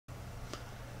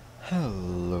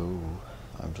Hello,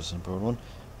 I'm Justin Broadwin,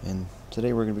 and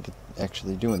today we're going to be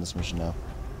actually doing this mission now.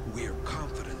 We're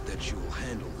confident that you'll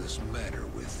handle this matter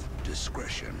with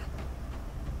discretion.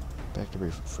 Back to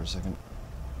brief for a second.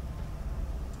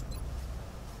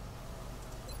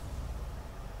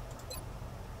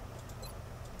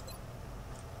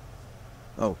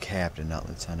 Oh, Captain, not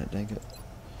Lieutenant, dang it.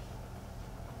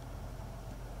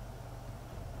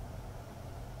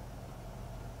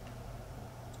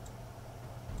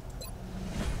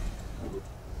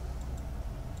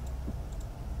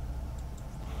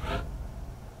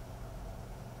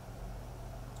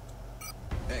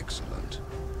 Excellent.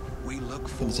 We look Gonna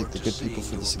forward take the to good seeing people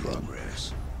for your this again.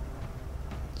 progress.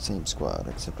 Same squad,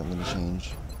 except I'm going to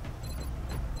change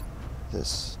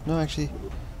this. No, actually,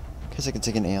 guess I can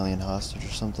take an alien hostage or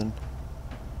something.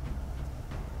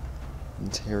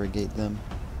 Interrogate them.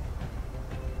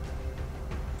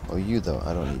 Oh, you though,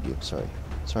 I don't need you. Sorry.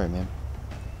 Sorry, ma'am.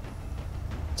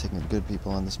 Taking the good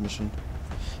people on this mission.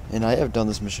 And I have done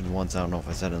this mission once. I don't know if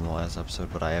I said it in the last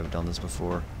episode, but I have done this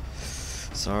before.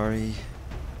 Sorry.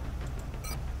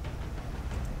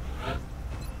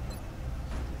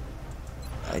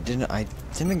 I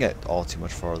didn't get all too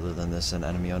much farther than this in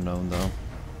Enemy Unknown though.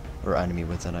 Or Enemy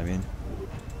Within, I mean.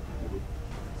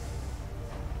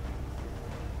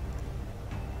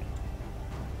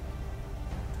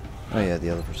 Oh yeah, the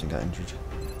other person got injured.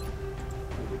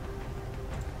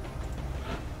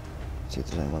 See if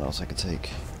there's anyone else I could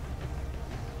take.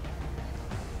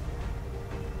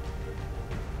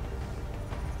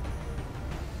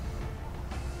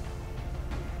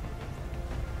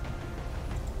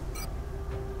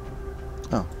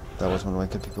 Oh, that was one of my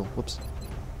good people. Whoops.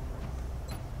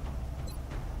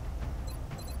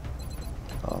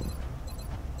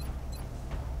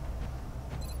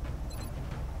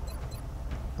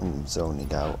 I'm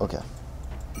zoning out. Okay.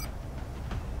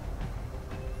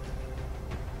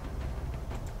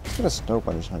 Get a snow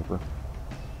bunny sniper.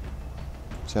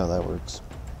 See how that works.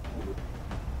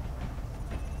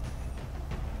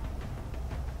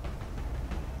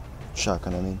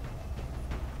 Shotgun, I mean.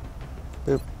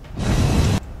 Boop.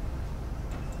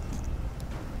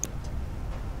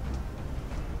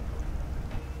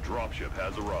 Dropship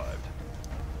has arrived.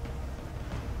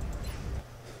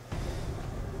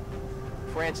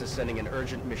 France is sending an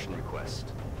urgent mission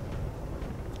request.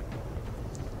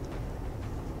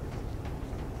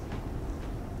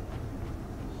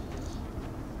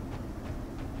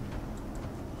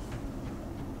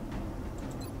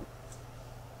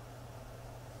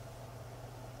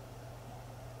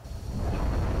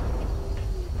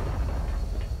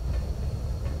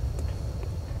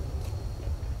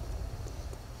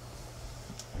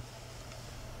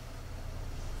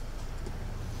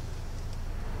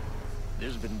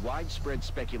 There's been widespread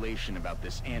speculation about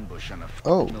this ambush on a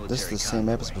Oh, military this is the same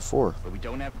map as convoy, before. but we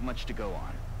don't have much to go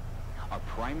on. Our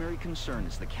primary concern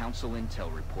is the Council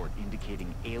intel report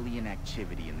indicating alien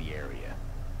activity in the area.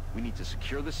 We need to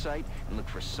secure the site and look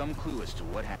for some clue as to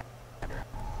what happened.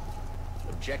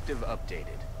 Objective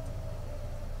updated.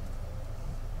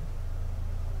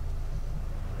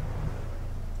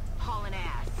 Hauling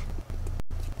ass.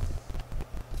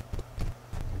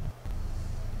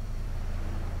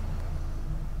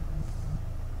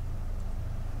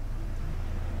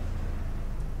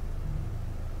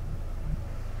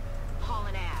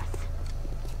 Hauling ass.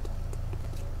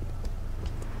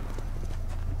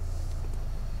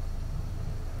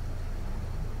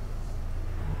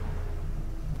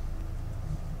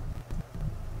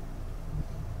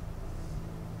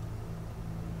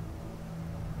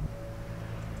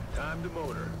 Time to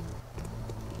motor.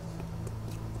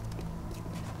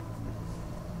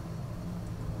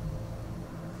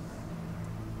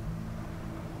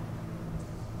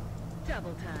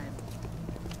 Double time.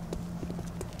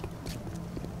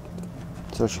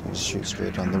 So she can just shoot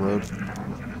straight down the road.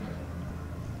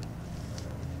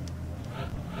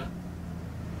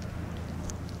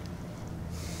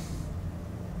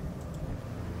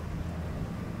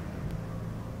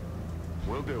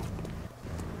 Will do.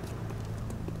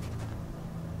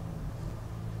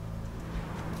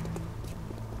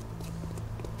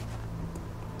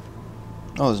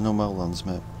 Oh, there's no metal on this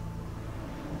map.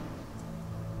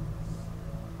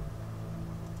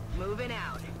 Moving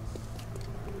out.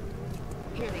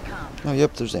 Here they come. Oh,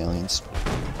 yep, there's aliens.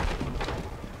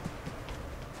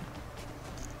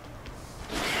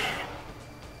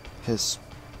 Hiss.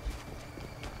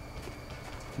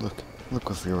 Look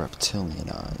with your reptilian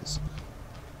eyes.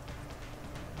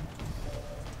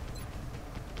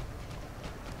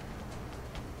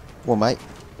 Well, mate.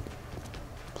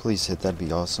 Please hit, that'd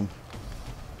be awesome.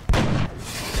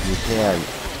 Yeah,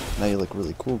 Now you look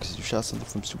really cool because you shot something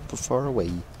from super far away.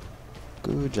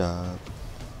 Good job.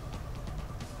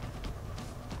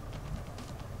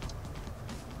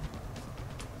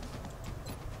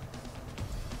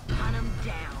 Hunt 'em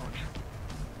down.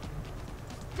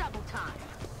 Double time.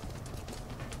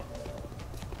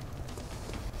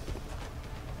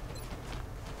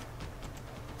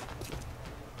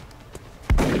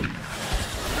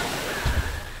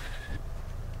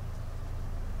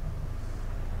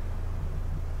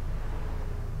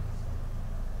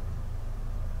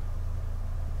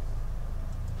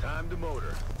 Time to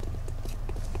motor.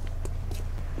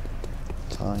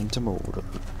 Time to motor.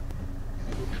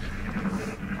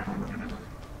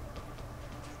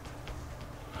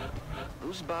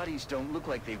 Those bodies don't look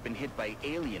like they've been hit by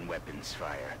alien weapons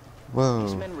fire. These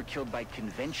Whoa. men were killed by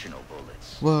conventional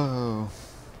bullets. Whoa.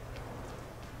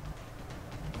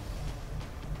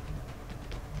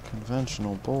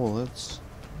 Conventional bullets.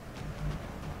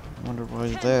 I wonder why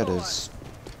that is.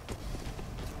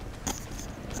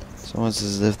 It's almost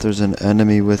as if there's an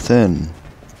enemy within.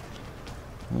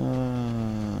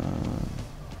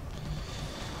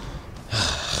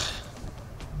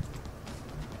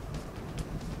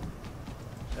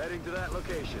 Heading to that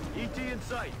location. ET in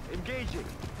sight. Engaging.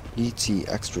 ET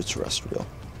extraterrestrial.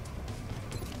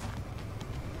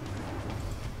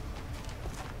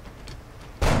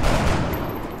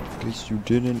 Guess you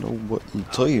didn't know what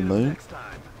ET, man. Next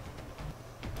time.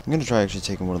 I'm gonna try actually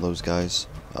taking one of those guys.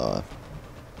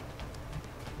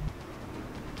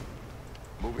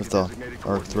 Moving With to the designated arc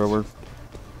coordinates. thrower.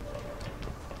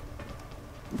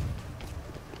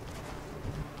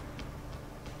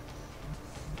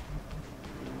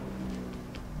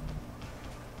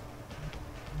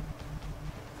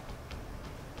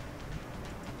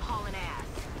 Hauling ass.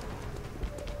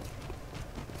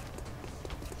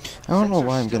 I don't know Sensors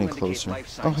why I'm still getting indicate closer.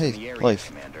 life Oh signs hey, in the area, life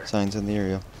Commander. signs in the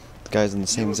area. The guy's in the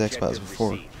same New exact spot as objective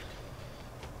before. received.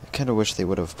 I kind of wish they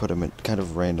would have put him in, kind of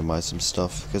randomized some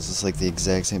stuff because it's like the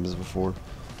exact same as before.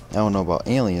 I don't know about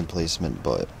alien placement,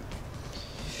 but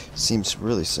seems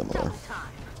really similar. Double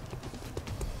time.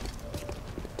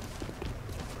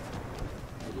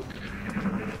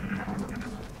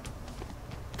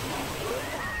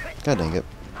 God dang it.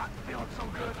 Not feeling so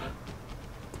good.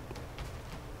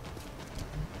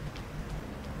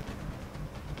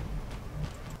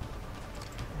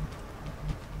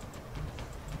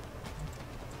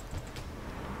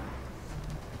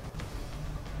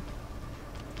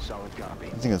 Solid copy. I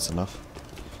think that's enough.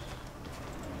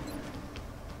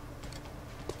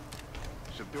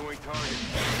 Subduing target.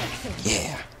 Excellent.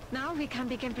 Yeah. Now we can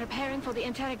begin preparing for the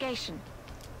interrogation.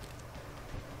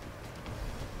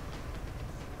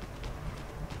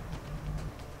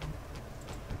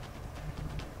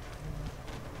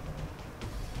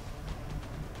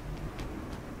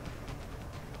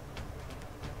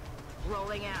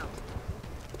 Rolling out.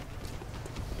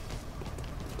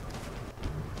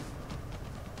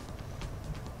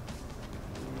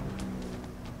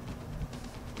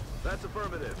 That's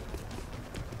affirmative.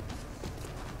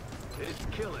 It's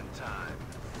killing time.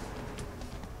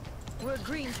 We're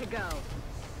green to go.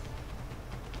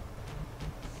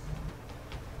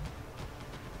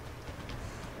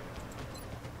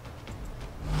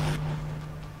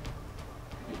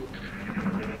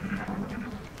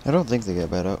 I don't think they get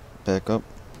back up.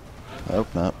 I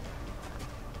hope not.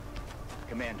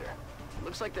 Commander,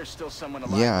 looks like there's still someone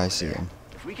alive. Yeah, I over see there. him.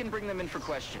 If we can bring them in for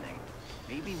questioning,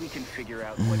 maybe we can figure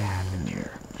out what happened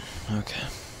here. Okay.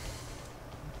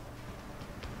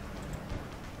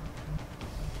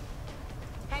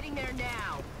 Heading there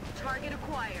now. Target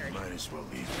acquired. Might as well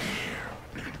leave me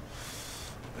here.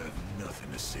 I have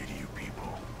nothing to say to you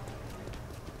people.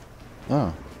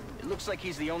 Oh. It looks like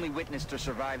he's the only witness to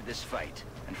survive this fight.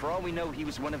 And for all we know, he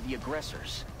was one of the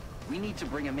aggressors. We need to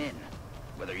bring him in,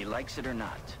 whether he likes it or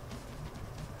not.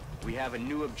 We have a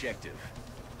new objective.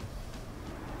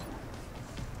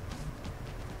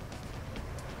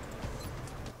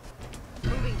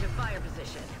 Moving to fire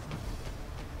position.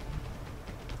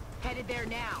 Headed there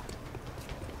now.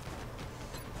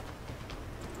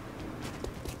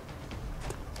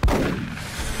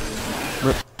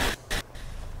 Rip.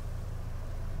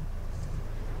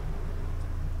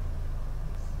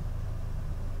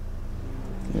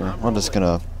 Here, I'm just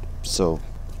gonna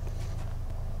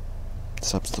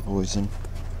stops the poison.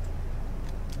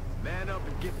 Man up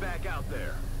and get back out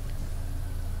there.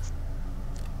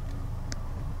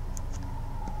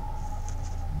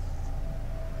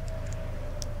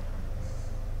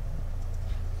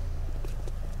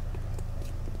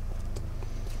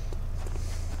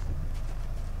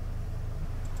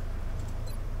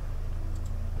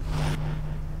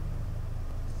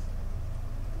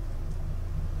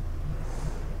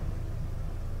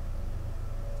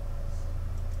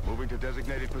 Moving to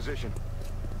designated position.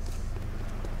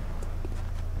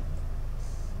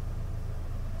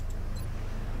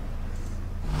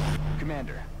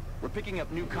 Commander, we're picking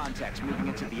up new contacts moving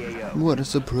into the AO. What a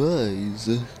surprise.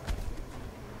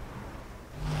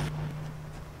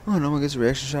 Oh, no one gets a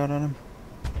reaction shot on him?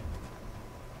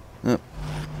 Yep.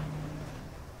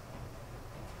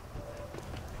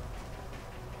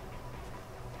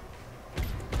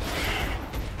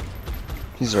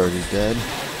 He's already dead.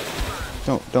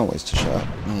 Don't waste a shot.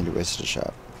 You need to waste a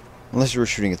shot. Unless you were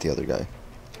shooting at the other guy.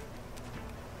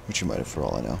 Which you might have for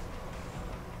all I know.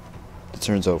 The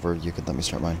turn's over, you can let me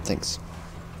start mine. Thanks.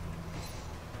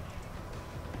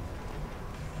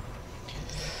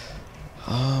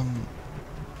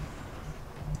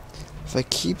 If I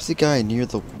keep the guy near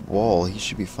the wall, he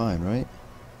should be fine, right?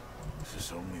 This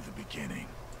is only the beginning.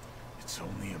 It's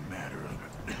only a matter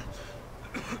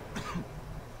of...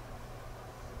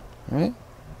 Right?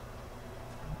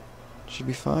 Should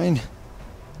be fine.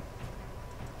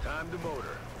 Time to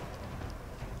motor.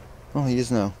 Oh, he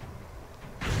is now.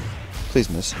 Please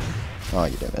miss. Oh,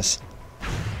 you didn't miss.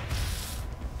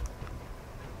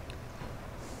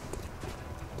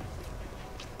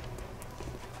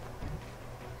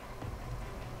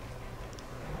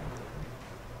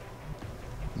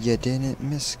 You didn't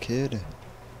miss, kid.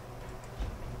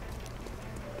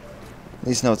 At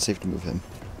least now it's safe to move him.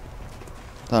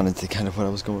 Honestly, kind of what I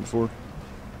was going for.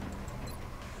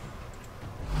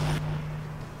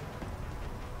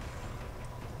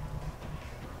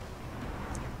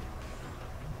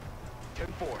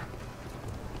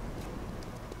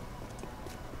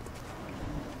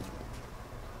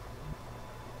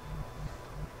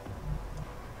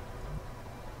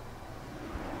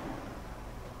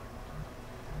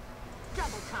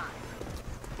 Double time.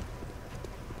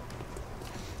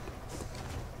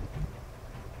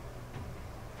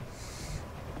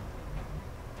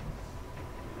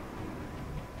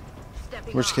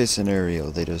 Stepping Worst off. case scenario,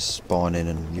 they just spawn in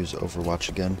and use Overwatch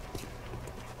again.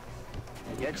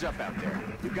 Heads up out there.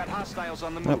 We've got hostiles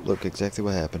on the Nope, move. look exactly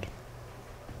what happened.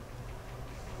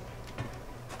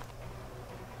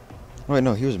 Oh, wait,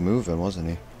 no, he was moving, wasn't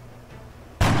he?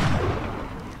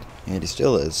 And he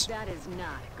still is. That is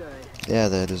not good. Yeah,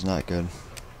 that is not good.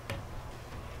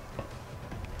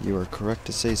 You are correct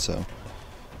to say so.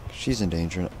 She's in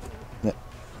danger. No.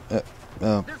 Oh.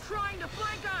 They're trying to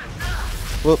flank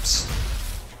us. Whoops.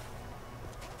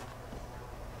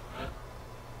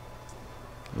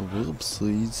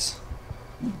 Whoopsies.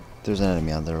 There's an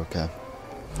enemy on there, okay.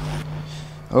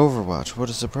 Overwatch, what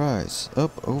a surprise. Oh,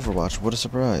 Overwatch, what a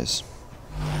surprise.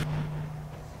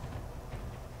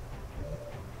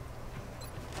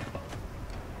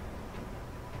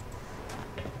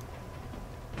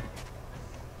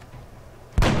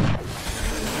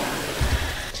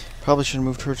 Probably should have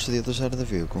moved her to the other side of the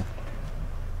vehicle.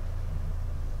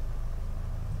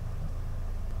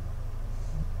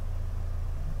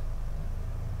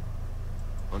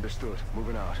 Understood.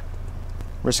 Moving out.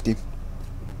 Risky.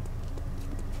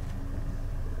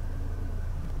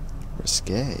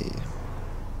 Risque.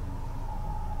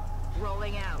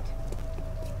 Rolling out.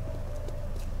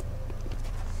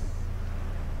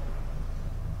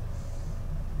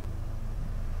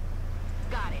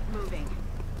 Got it. Moving.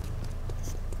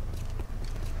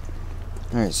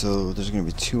 Alright, so there's going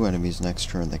to be 2 enemies next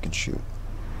turn that can shoot.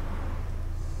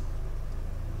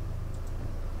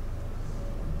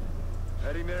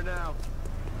 Heading there now.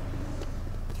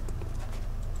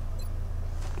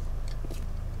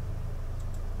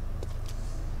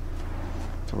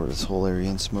 Cover this whole area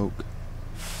in smoke.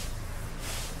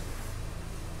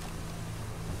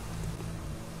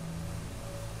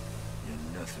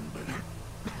 You're nothing but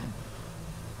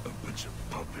a bunch of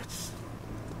puppets.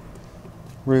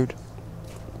 Rude.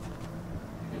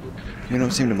 You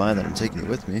don't seem to mind that I'm taking it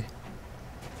with me.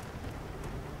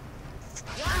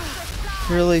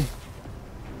 Really? I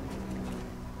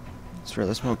swear,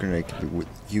 that smoke grenade could be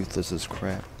useless as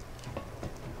crap.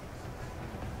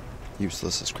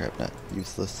 Useless as crap, not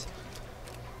useless.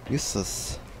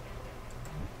 Useless.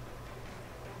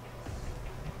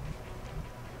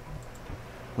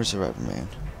 Where's the Rapper Man?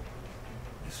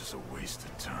 This is a waste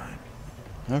of time.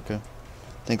 Okay.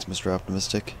 Thanks, Mr.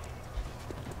 Optimistic.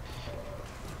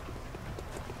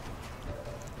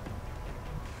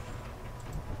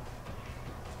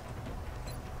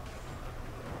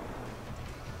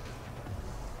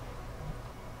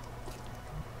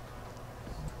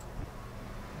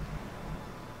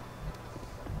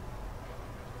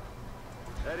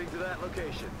 Heading to that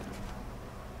location.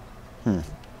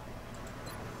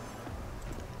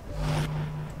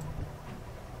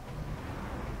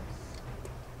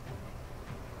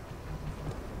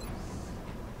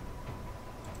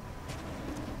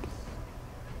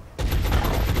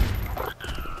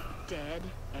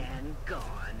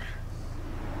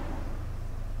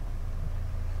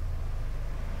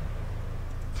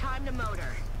 Time to motor.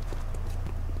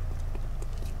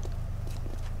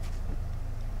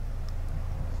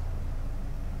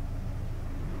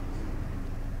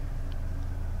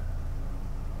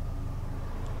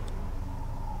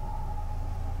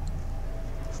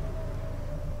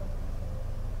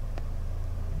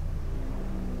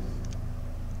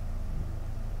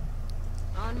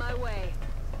 On my way.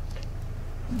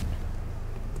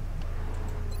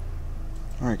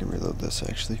 Alright, I can reload this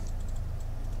actually.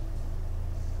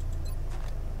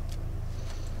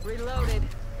 Reloaded.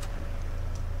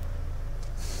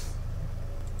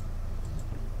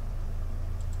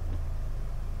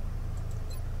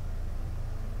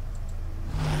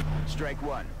 Strike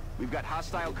one. We've got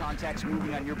hostile contacts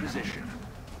moving on your position.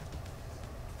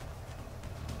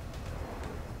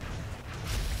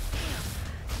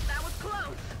 That was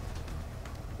close.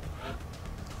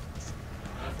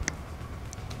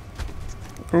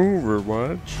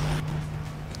 Overwatch.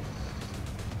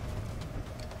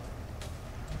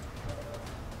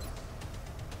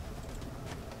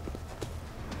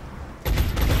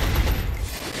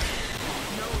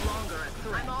 No longer a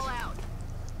threat. I'm all out.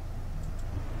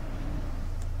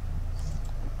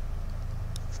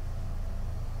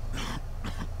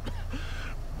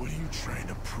 What are you trying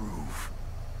to prove?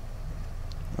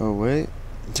 Oh wait,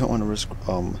 don't want to risk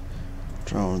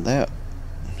drawing that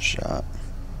shot.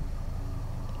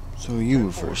 So you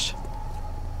move first.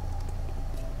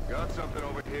 Got something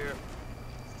over here.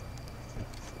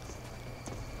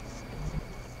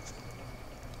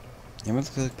 I'm going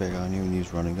to click back on you and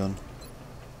use running gun.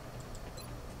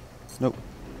 Nope.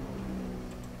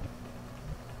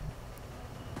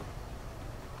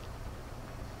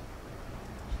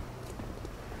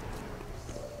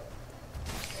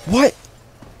 What?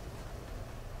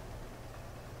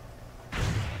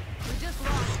 We just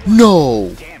lost. No!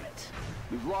 Damn it.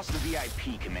 We've lost the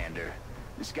VIP, Commander.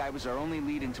 This guy was our only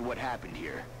lead into what happened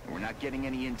here, and we're not getting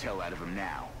any intel out of him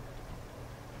now.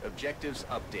 Objectives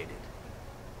updated.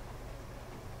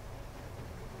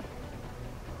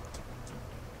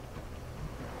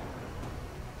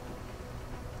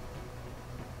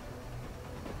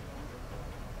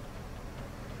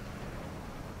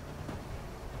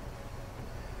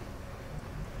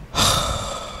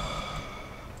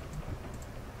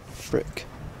 Frick.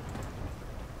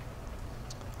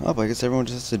 Oh, but I guess everyone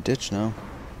just has to ditch now.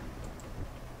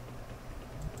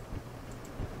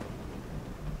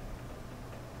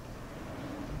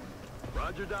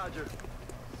 Roger, Dodger.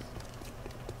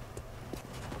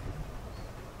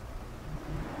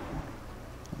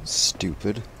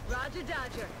 Stupid. Roger,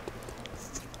 Dodger.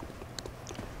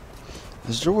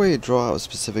 Is there a way to draw out a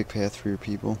specific path for your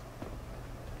people?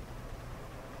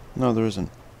 No, there isn't.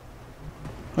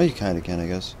 Well, you kinda can, I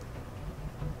guess.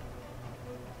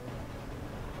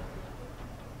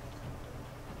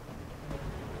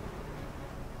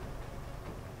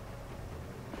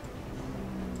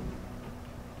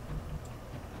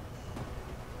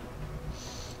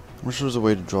 Wish there was a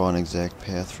way to draw an exact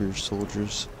path for your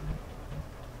soldiers.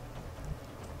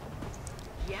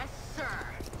 Yes, sir.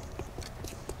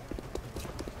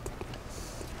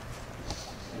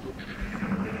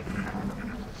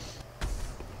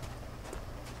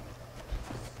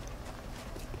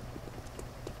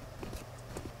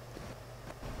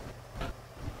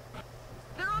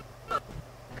 They're on.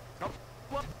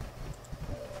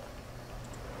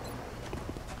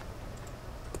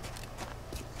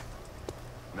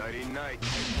 Nighty night.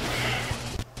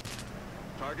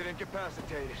 Target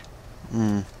incapacitated.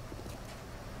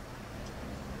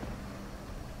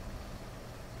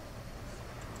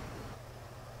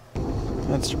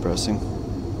 That's depressing.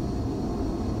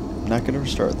 Not gonna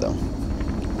restart though.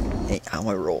 Hey, on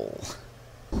my roll.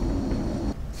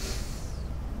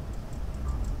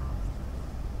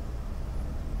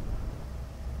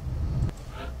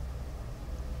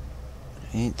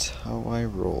 Ain't how I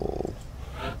roll.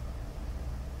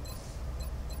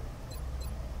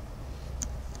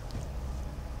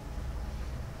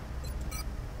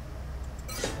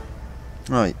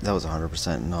 Right, that was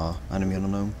 100% enemy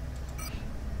unknown.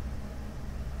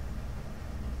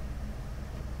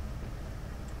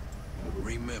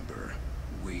 Remember,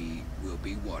 we will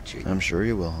be watching. I'm sure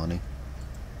you will, honey.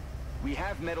 We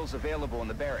have medals available in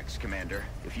the barracks, Commander,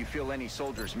 if you feel any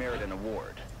soldiers merit an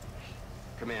award.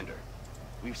 Commander,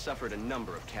 we've suffered a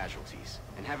number of casualties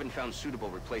and haven't found suitable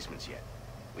replacements yet.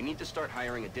 We need to start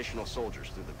hiring additional soldiers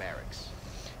through the barracks.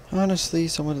 Honestly,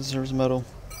 someone deserves a medal.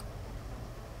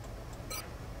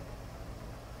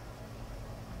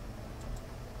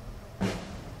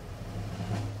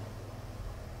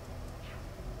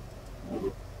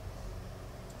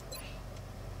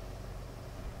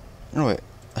 Oh wait,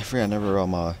 I forgot I never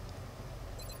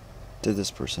did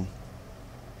this person?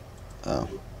 Oh.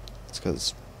 It's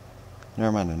because...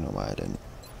 Never mind, I know why I didn't.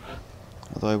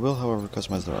 Although I will, however,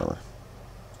 customize their armor.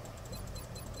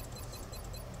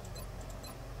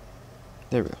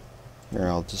 There we go. Here,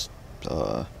 I'll just,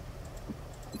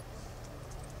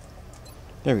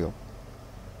 there we go.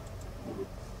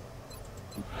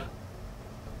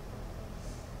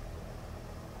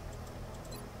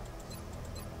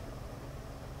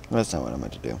 That's not what I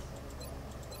meant to do.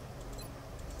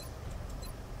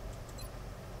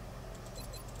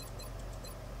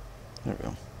 There we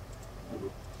go.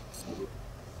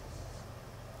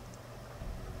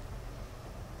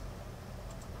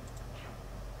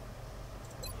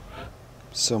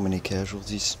 So many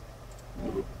casualties.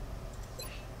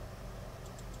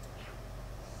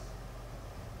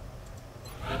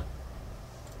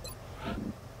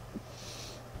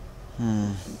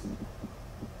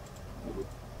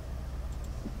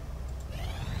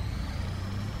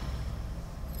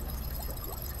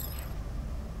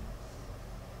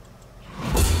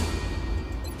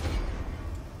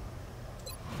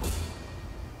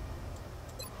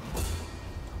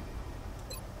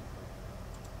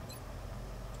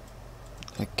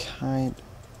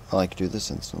 I like to do this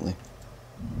instantly.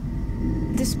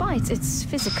 Despite its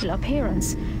physical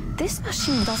appearance, this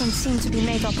machine doesn't seem to be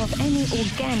made up of any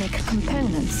organic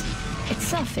components. Its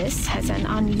surface has an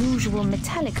unusual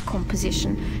metallic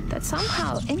composition that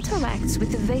somehow interacts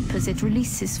with the vapors it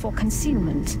releases for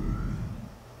concealment.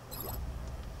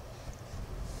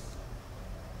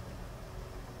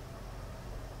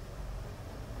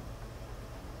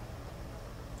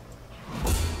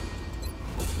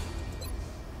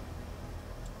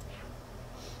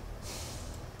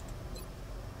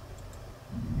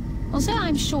 Although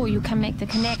I'm sure you can make the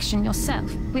connection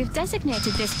yourself, we've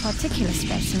designated this particular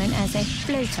specimen as a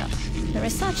floater. The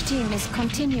research team is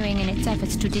continuing in its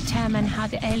efforts to determine how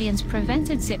the aliens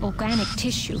prevented the organic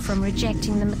tissue from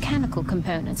rejecting the mechanical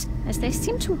components, as they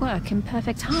seem to work in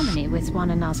perfect harmony with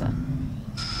one another.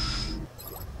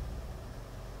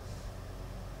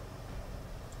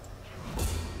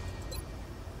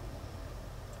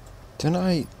 Didn't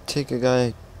I take a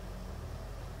guy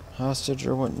hostage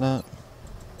or whatnot?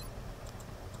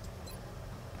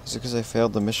 Is it because I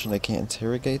failed the mission I can't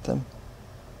interrogate them?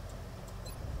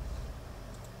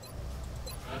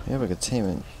 You have a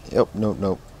containment. Yep,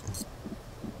 nope.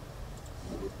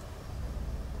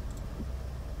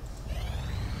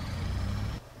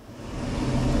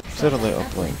 Satellite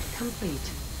uplink.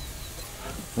 Complete.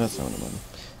 That's not enough money.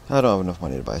 I don't have enough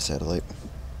money to buy a satellite.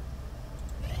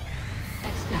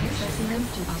 Expedition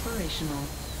to operational.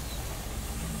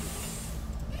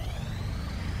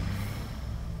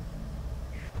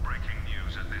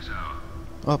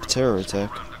 Up, terror attack.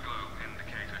 Around the globe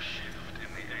indicate a shift in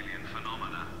the alien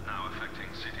phenomena now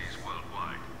affecting cities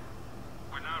worldwide.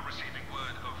 We're now receiving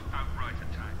word of outright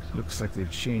attacks. Looks like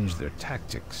they've changed their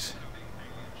tactics.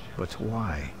 But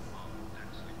why?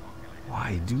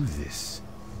 Why do this?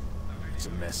 It's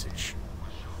a message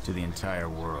to the entire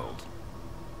world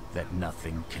that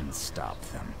nothing can stop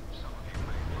them. Some of you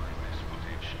may find this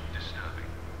footage disturbing.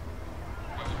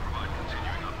 We will provide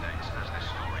continuing updates as this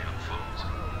story unfolds.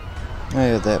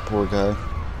 Yeah, that poor guy.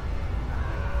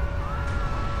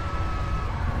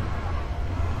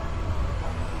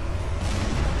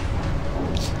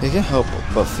 I can't help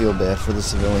but feel bad for the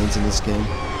civilians in this game.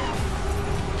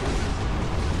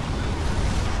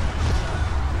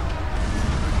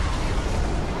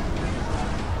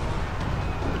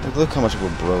 Like, look how much of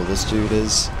a bro this dude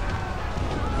is.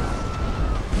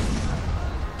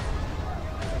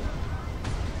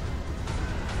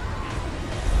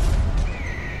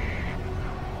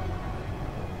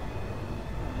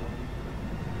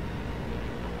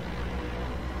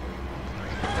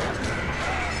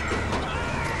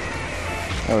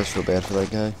 I always feel bad for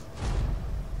that guy.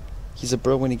 He's a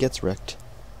bro when he gets wrecked.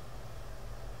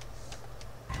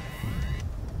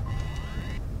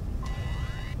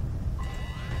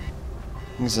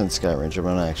 He's in Sky Ranger,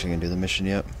 but I'm not actually gonna do the mission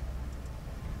yet.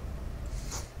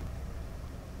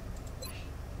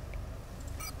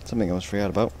 Something I almost forgot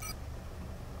about.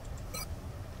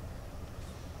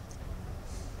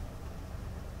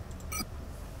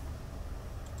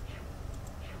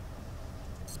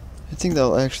 I think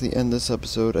that'll actually end this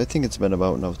episode. I think it's been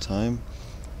about enough time.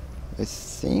 I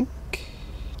think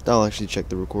I'll actually check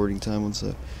the recording time once.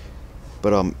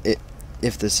 But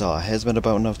if this has been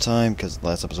about enough time, because the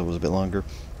last episode was a bit longer,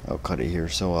 I'll cut it here.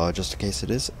 So just in case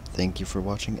it is, thank you for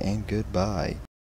watching and goodbye.